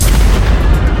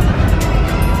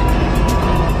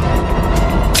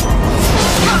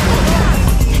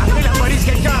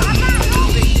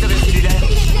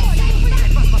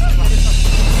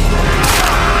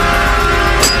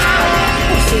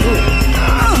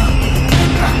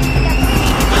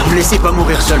laissez pas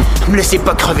mourir seul. Me laissez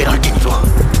pas crever dans le caniveau.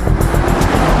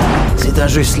 C'est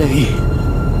injuste la vie.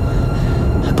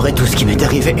 Après tout ce qui m'est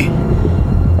arrivé.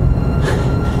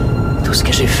 Tout ce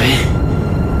que j'ai fait.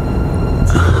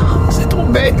 C'est trop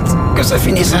bête que ça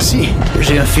finisse ainsi.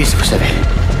 J'ai un fils, vous savez.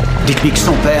 Dites-lui que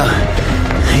son père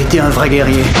était un vrai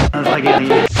guerrier. Un vrai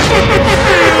guerrier.